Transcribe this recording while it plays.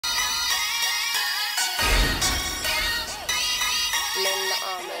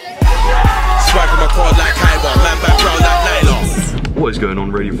my quad like Kyber, man background like Nyla. What is going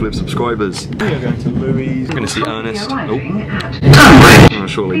on, Radio Flip subscribers? We are going to Louis. We're going to see Ernest. Oh,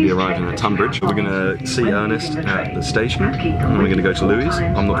 shortly be arriving at Tunbridge. We're going to see Ernest at the station, and we're going to go to Louis.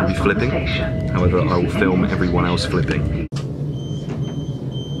 I'm not going to be flipping, however, I will film everyone else flipping.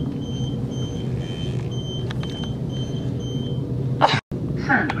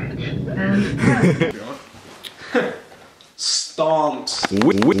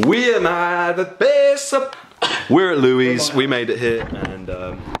 Stomps. We're mad at base. We're at Louis. We made it here, and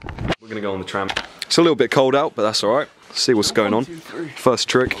we're gonna go on the tram. It's a little bit cold out, but that's all right. See what's going on. First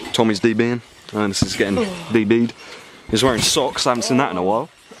trick, Tommy's DBing. Ernest is getting DB'd. He's wearing socks. I haven't seen that in a while.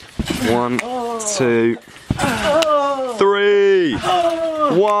 1, 2, 3.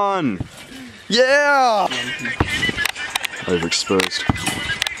 1. Yeah. Overexposed.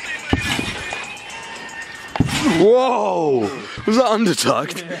 Whoa! Was that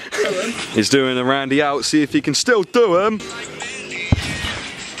undertucked? He's doing a Randy out, see if he can still do him.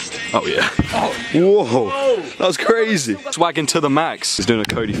 Oh yeah. Whoa! That was crazy. Swagging to the max. He's doing a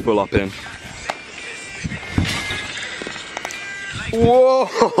Cody full up in.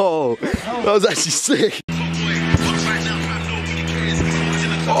 Whoa! That was actually sick.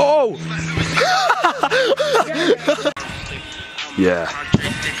 Oh! Yeah.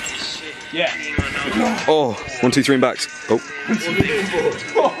 Yeah. Oh, 1, 2, 3 and backs. Oh.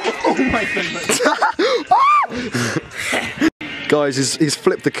 Oh my goodness. Guys, he's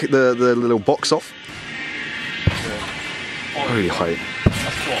flipped the little box off. Holy height.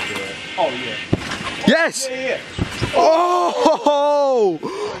 Oh yeah. Yes! Yeah. Oh!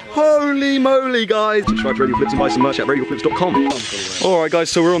 Holy moly, guys! Subscribe to Radio Flips and buy some merch at radioflips.com. Alright guys,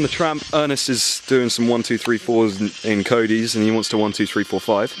 so we're on the tram. Ernest is doing some 1, 2, 3, 4s in Cody's, and he wants to 1, 2, 3, 4,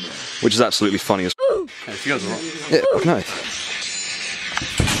 5, which is absolutely funny as Hey, if you guys are wrong. yeah, no.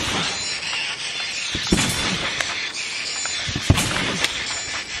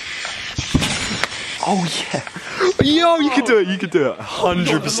 Oh yeah! Yo, you can do it,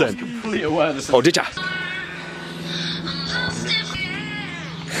 100%. Complete awareness. Oh, did ya?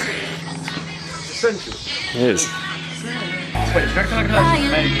 Essential. It is. Wait, do you reckon I can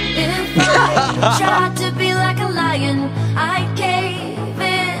If I tried to be like a lion, I cave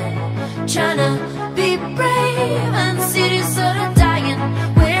in. Tryna be brave and see this sort of dying.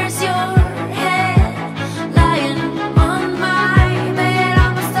 Where's your head? Lying on my bed.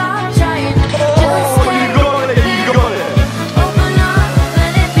 I'ma stop trying. Just You got it! open up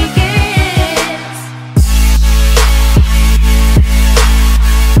and it begins.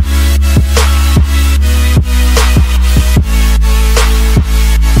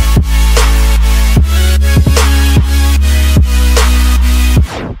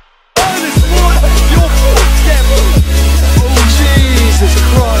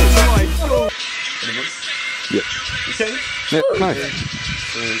 Yep. Yep, no.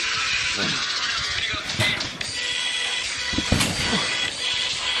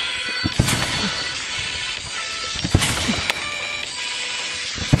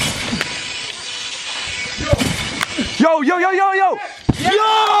 Yo! Yo!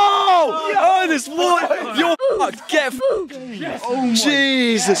 Ernest, what? You're get oh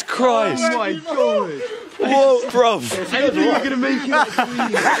Jesus Christ! Oh my god! Whoa, bruv! Anything you're gonna make it?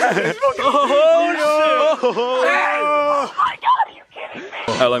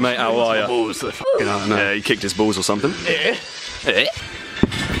 Hello mate, how are you? Balls, yeah, he kicked his balls or something.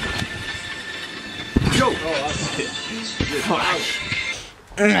 Yo!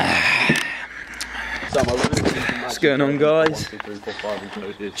 What's going on, guys?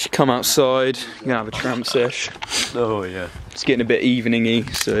 Should come outside, gonna have a tramp sesh. Oh yeah. It's getting a bit evening-y,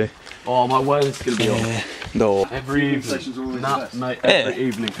 so. Oh, my weather's gonna be on. No. Every evening. Nah, mate, every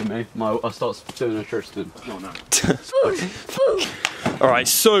evening for me. I start doing a Tristan. Oh no. Alright,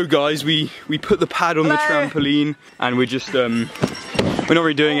 so guys, we put the pad on the trampoline, and we're just we're not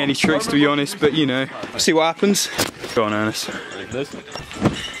really doing any tricks to be honest, but you know, see what happens. Go on, Ernest.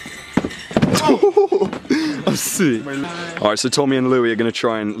 I see. Alright, so Tommy and Louie are gonna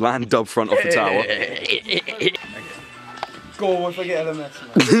try and land dub front off the tower. Go if I get a mess.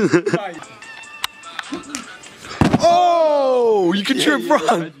 Oh! You can trip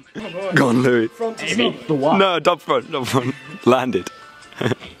front! Go on, Louie. The what? No, dub front. Landed.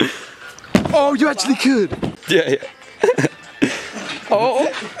 Oh, you actually could! Yeah. Oh!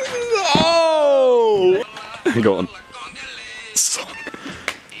 Oh! Go on.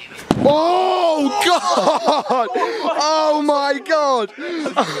 Oh God! Oh my God!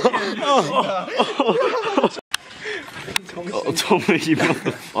 Oh, Tommy, you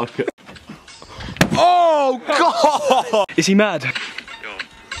motherfucker. Oh God! Is he mad?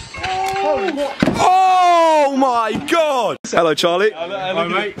 Oh my god! Hello, Charlie. Hello,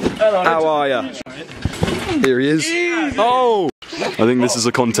 mate. How are ya? Here he is. Oh! I think this is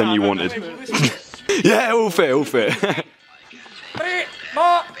the content you wanted. Yeah, all fit, all fit.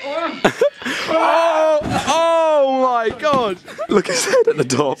 Oh my god! Look at his head at the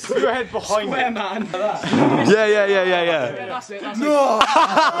top. Your head behind me. Man. Yeah. That's it. No.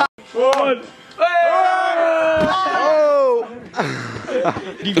 One. Oh!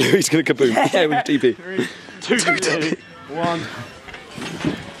 He's gonna kaboom. Yeah, with TP. Two. One.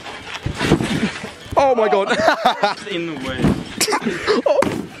 Oh my god! In the way.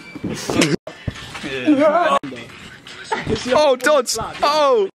 Oh, Dodds!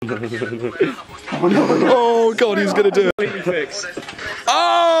 Oh! Oh god, he's gonna do it.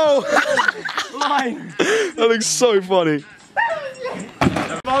 Oh! That looks so funny.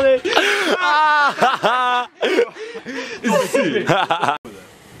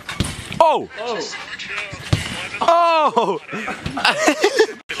 Oh! Oh!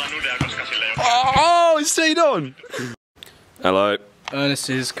 Oh, it's stayed on. Hello. Ernest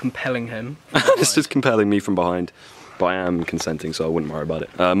is compelling him. Ernest is compelling me from behind, but I am consenting, so I wouldn't worry about it.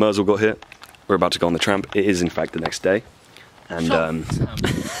 Merzel got here. We're about to go on the tramp. It is in fact the next day, and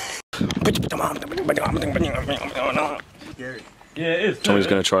Yeah, it is. Tommy's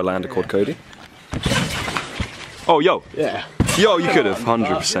going to try land a quad Cody. Oh, yo. Yeah. Yo, you could have,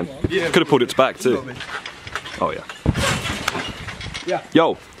 100%. Could have pulled it back too. Oh yeah. Yeah.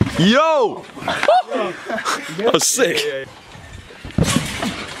 Yo. Yo! That was sick.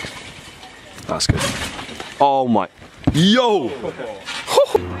 That's good. Oh my. Yo!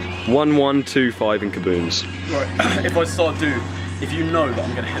 1-1-2-5 in kabooms. Right. If I start if you know that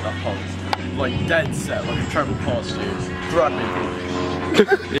I'm gonna hit that post, like dead set, like I've travelled past you, grab me.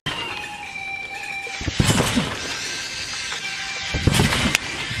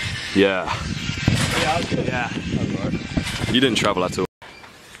 Yeah. Yeah. You didn't travel at all.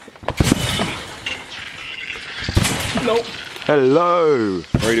 Nope. Hello,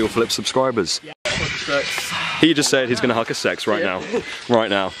 radial flip subscribers. Yeah. He just said he's gonna huck a sex right now. Right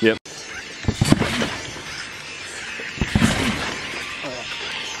now. Yep.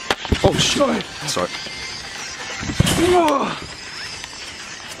 Oh shit. Sorry.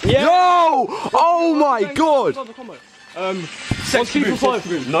 Yeah. Yo! Oh my god! 1, 2, 4,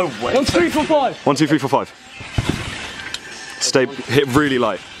 5. No way. 1, 2, 4, 5. 1, 2, 3, 4, 5. Stay, hit really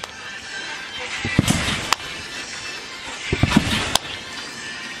light.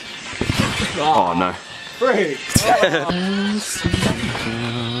 Oh no. Freak.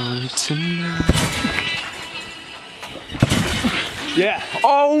 Yeah.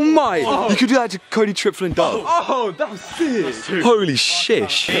 Oh my! You could do that to Cody triple and dub. Oh, that was sick. Holy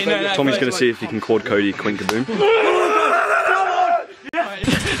shish. Tommy's gonna see if he can quad Cody Quink Kaboom.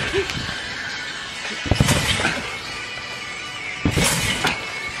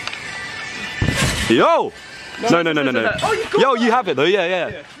 Yo! No. Yo, you have it though,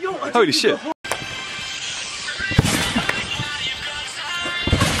 yeah. Holy shit.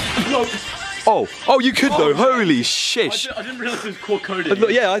 Oh, you could though. Holy shish. I didn't realise it was quad Cody.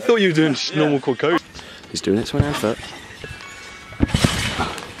 Yeah, I thought you were doing just normal quad Cody. He's doing it to an advert.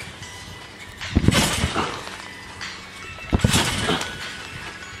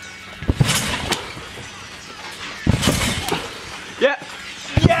 Yeah.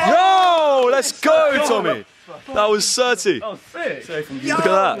 Yo, let's go, Tommy. That was 30. Oh, sick. Look at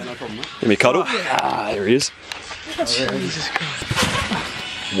that. Give me a cuddle. Ah, there he is. Jesus Christ.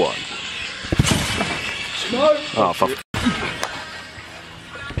 1. No. Oh, fuck.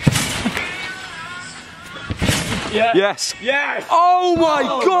 Yeah. Yes. Yes. Oh my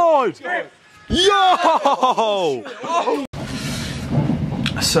god. Yo.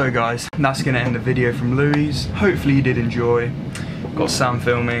 So guys, that's going to end the video from Louis. Hopefully you did enjoy. Got Sam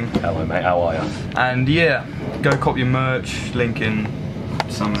filming. Hello mate, how are you? And yeah, go cop your merch, link in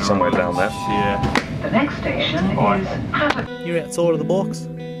somewhere down there. Yeah. The next station is Haverford. You're outside of the box,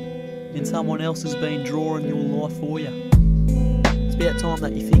 and someone else has been drawing your life for you. It's about time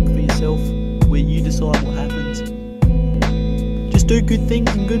that you think for yourself, where you decide what happens. Just do good things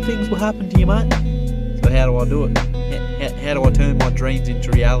and good things will happen to you, mate. So how do I do it? How do I turn my dreams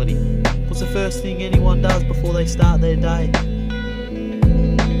into reality? What's the first thing anyone does before they start their day?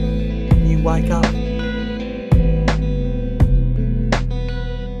 You wake up.